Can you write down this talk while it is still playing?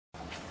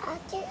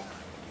Okay.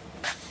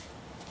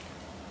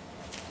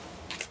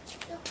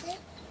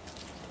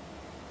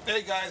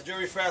 Hey guys,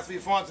 Jerry Fast V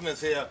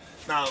Fontanez here.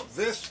 Now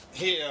this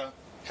here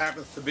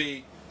happens to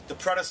be the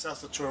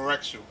predecessor to a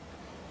Rexu.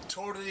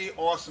 Totally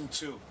awesome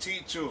too.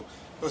 T2. It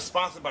was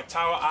sponsored by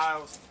Tower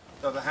Isles.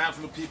 There's a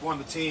handful of people on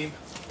the team,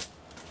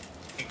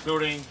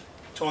 including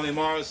Toni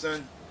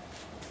Morrison,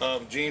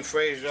 Gene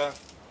Frazier,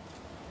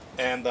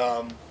 and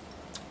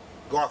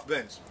Garth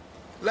Benz.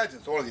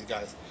 Legends, all of these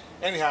guys.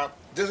 Anyhow,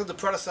 this is the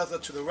predecessor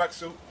to the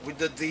Rexu. We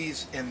did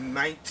these in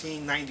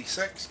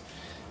 1996.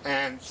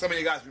 And some of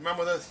you guys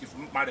remember this. You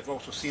might have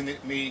also seen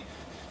me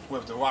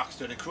with the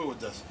Rocksteady crew with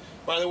this.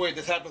 By the way,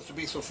 this happens to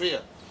be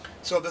Sophia.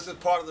 So this is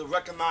part of the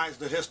Recognize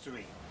the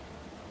History.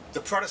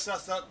 The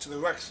predecessor to the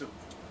Rexu.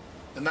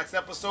 The next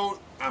episode,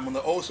 I'm going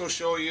to also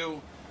show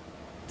you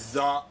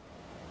the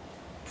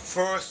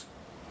first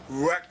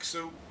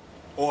Rexu,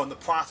 or in the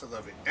process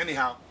of it.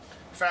 Anyhow,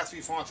 Fast V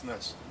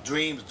Fontanez.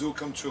 Dreams do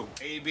come true.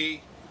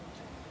 AB.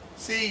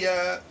 See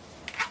ya.